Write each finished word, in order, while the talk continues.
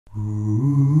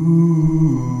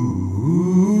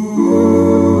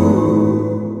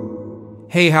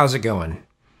Hey, how's it going?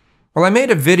 Well, I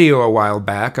made a video a while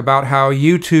back about how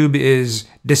YouTube is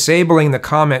disabling the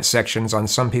comment sections on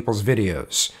some people's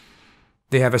videos.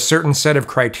 They have a certain set of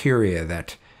criteria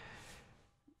that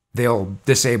they'll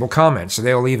disable comments.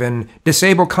 They'll even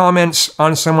disable comments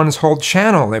on someone's whole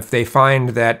channel if they find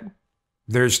that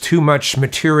there's too much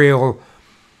material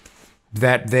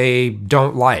that they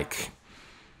don't like.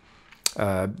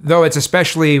 Though it's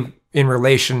especially in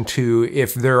relation to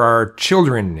if there are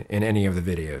children in any of the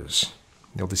videos.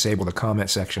 They'll disable the comment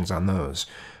sections on those.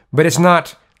 But it's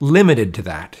not limited to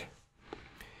that.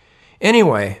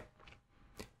 Anyway,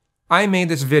 I made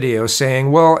this video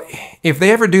saying, well, if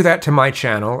they ever do that to my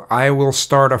channel, I will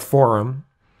start a forum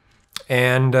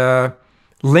and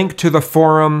link to the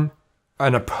forum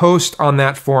and a post on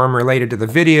that forum related to the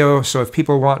video, so if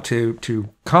people want to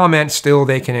comment still,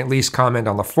 they can at least comment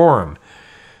on the forum.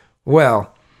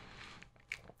 Well,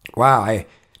 wow, I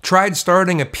tried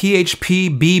starting a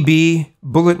PHP BB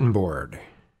bulletin board.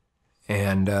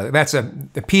 And the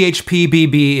PHP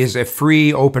BB is a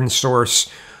free open source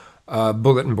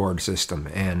bulletin board system.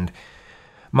 And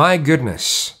my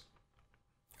goodness,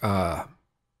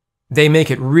 they make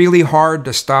it really hard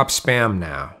to stop spam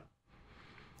now.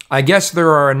 I guess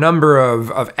there are a number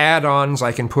of add-ons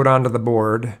I can put onto the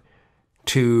board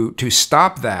to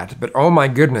stop that, but oh my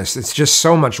goodness, it's just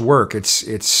so much work.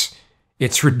 It's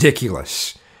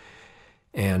ridiculous.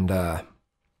 And a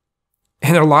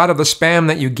lot of the spam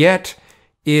that you get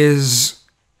is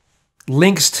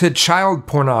links to child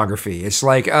pornography. It's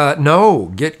like,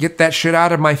 no, get that shit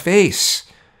out of my face.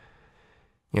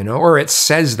 You know, or it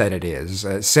says that it is.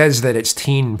 It says that it's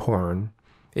teen porn.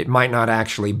 It might not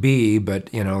actually be, but,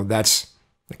 you know, that's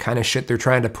the kind of shit they're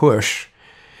trying to push.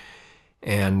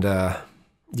 And,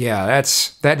 yeah,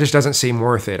 that just doesn't seem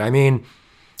worth it. I mean,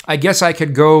 I guess I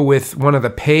could go with one of the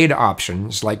paid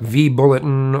options, like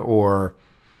vBulletin or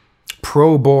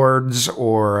ProBoards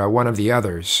or one of the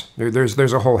others.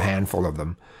 There's a whole handful of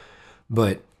them.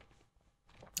 But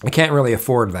I can't really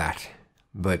afford that.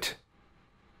 But,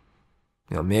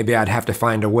 you know, maybe I'd have to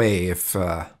find a way if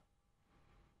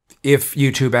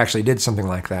YouTube actually did something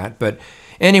like that. But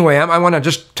anyway, I want to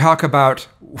just talk about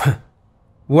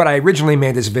what I originally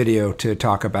made this video to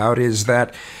talk about is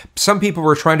that some people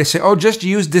were trying to say, oh, just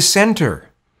use Dissenter.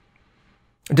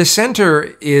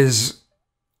 Dissenter is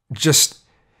just,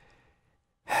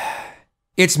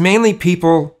 it's mainly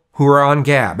people who are on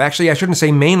Gab. Actually, I shouldn't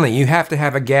say mainly. You have to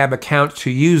have a Gab account to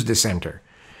use Dissenter.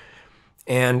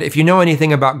 And if you know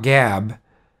anything about Gab,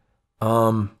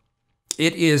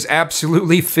 it is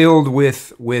absolutely filled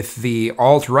with the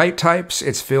alt-right types.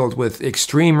 It's filled with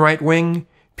extreme right-wing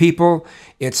people.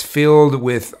 It's filled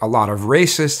with a lot of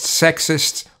racists,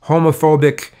 sexists,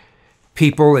 homophobic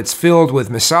people. It's filled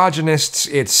with misogynists.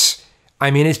 It's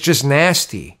just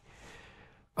nasty.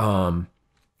 And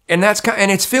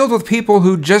it's filled with people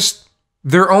who just,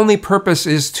 their only purpose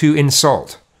is to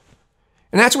insult.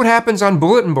 And that's what happens on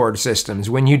bulletin board systems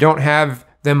when you don't have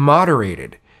them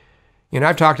moderated. You know,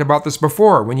 I've talked about this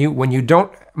before. When you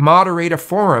don't moderate a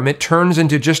forum, it turns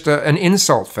into just an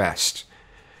insult fest.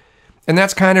 And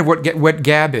that's kind of what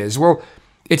Gab is. Well,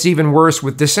 it's even worse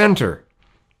with Dissenter.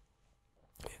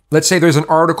 Let's say there's an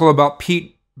article about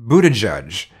Pete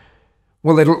Buttigieg.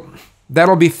 Well,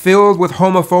 that'll be filled with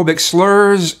homophobic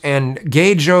slurs and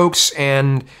gay jokes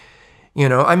and, you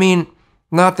know, I mean,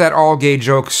 not that all gay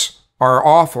jokes are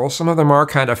awful. Some of them are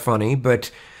kind of funny,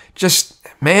 but just,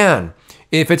 man,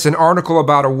 if it's an article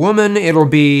about a woman, it'll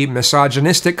be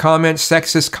misogynistic comments,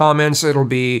 sexist comments, it'll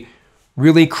be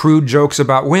really crude jokes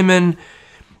about women.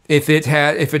 If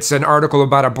it's an article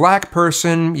about a black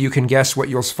person, you can guess what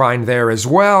you'll find there as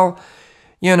well.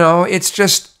 You know, it's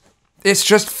just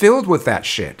filled with that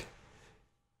shit.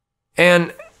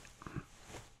 And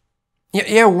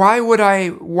yeah, why would I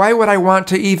want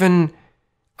to even?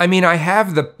 I mean, I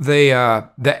have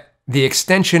the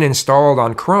extension installed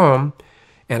on Chrome,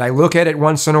 and I look at it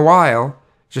once in a while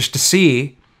just to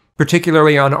see,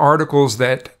 particularly on articles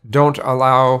that don't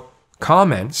allow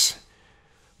comments.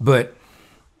 But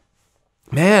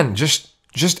man, just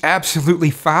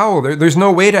absolutely foul. There's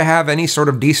no way to have any sort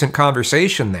of decent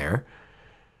conversation there.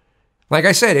 Like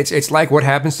I said, it's like what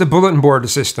happens to bulletin board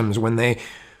systems when they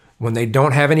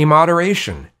don't have any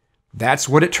moderation. That's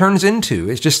what it turns into.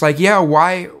 It's just like, yeah,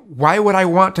 why would I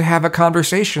want to have a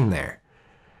conversation there?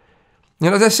 You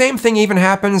know, the same thing even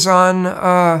happens on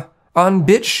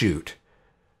BitChute.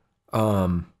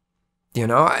 You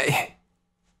know,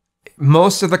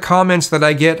 most of the comments that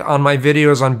I get on my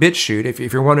videos on BitChute,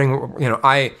 if you're wondering, you know,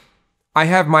 I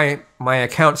have my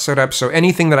account set up so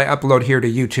anything that I upload here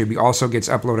to YouTube also gets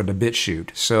uploaded to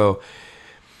BitChute. So,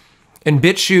 and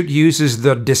BitChute uses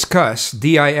the Disqus,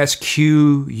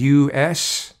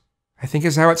 Disqus, I think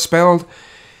is how it's spelled.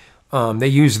 They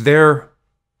use their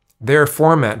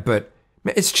format, but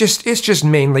it's just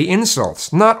mainly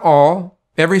insults. Not all.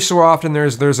 Every so often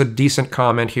there's a decent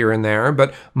comment here and there,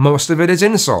 but most of it is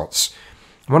insults.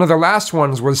 One of the last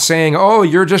ones was saying, "Oh,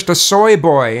 you're just a soy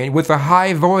boy with a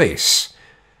high voice.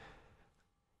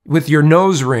 With your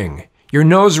nose ring. Your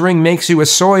nose ring makes you a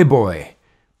soy boy."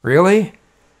 Really?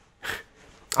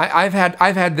 I've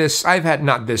had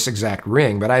not this exact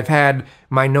ring, but I've had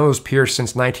my nose pierced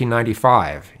since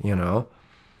 1995, you know.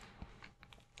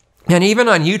 And even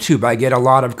on YouTube, I get a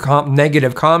lot of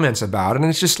negative comments about it, and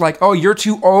it's just like, "Oh, you're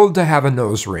too old to have a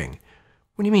nose ring."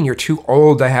 What do you mean you're too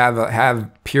old to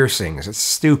have piercings? It's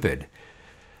stupid.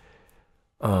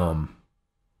 It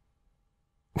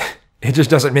just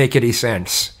doesn't make any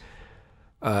sense.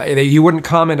 You wouldn't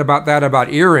comment about that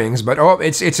about earrings, but oh,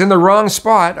 it's in the wrong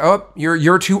spot. Oh,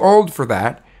 you're too old for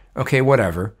that. Okay,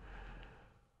 whatever.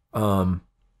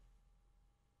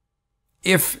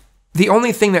 If the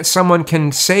only thing that someone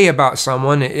can say about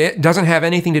someone, it doesn't have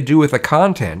anything to do with the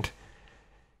content,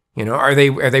 you know, are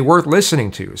they worth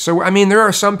listening to? So, I mean, there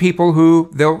are some people who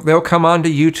they'll come onto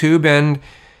YouTube and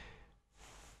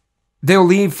they'll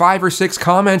leave 5 or 6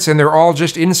 comments and they're all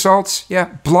just insults. Yeah,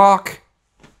 block.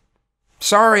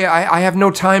 Sorry, I have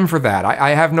no time for that.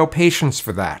 I have no patience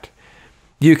for that.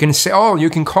 You can say, "Oh, you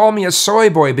can call me a soy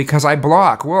boy because I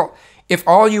block." Well, if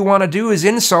all you want to do is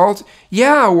insult,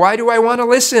 yeah, why do I want to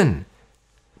listen?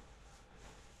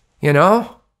 You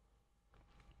know?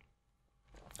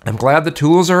 I'm glad the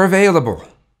tools are available.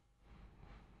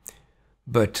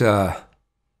 But,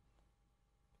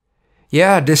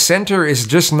 yeah, Dissenter is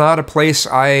just not a place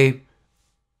I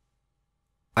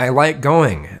like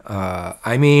going.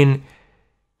 I mean,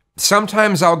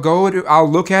 sometimes I'll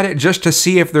look at it just to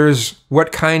see if there's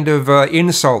what kind of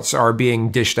insults are being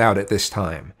dished out at this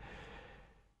time.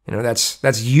 You know,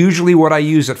 that's usually what I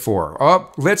use it for.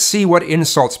 Oh, let's see what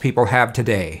insults people have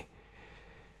today.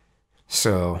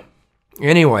 So,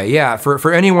 anyway, yeah,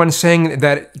 for anyone saying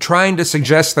that, trying to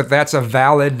suggest that that's a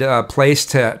valid place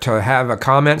to have a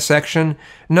comment section,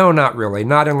 no, not really.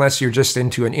 Not unless you're just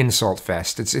into an insult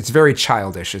fest. It's very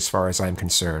childish as far as I'm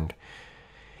concerned.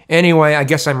 Anyway, I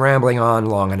guess I'm rambling on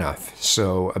long enough.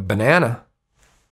 So, a banana.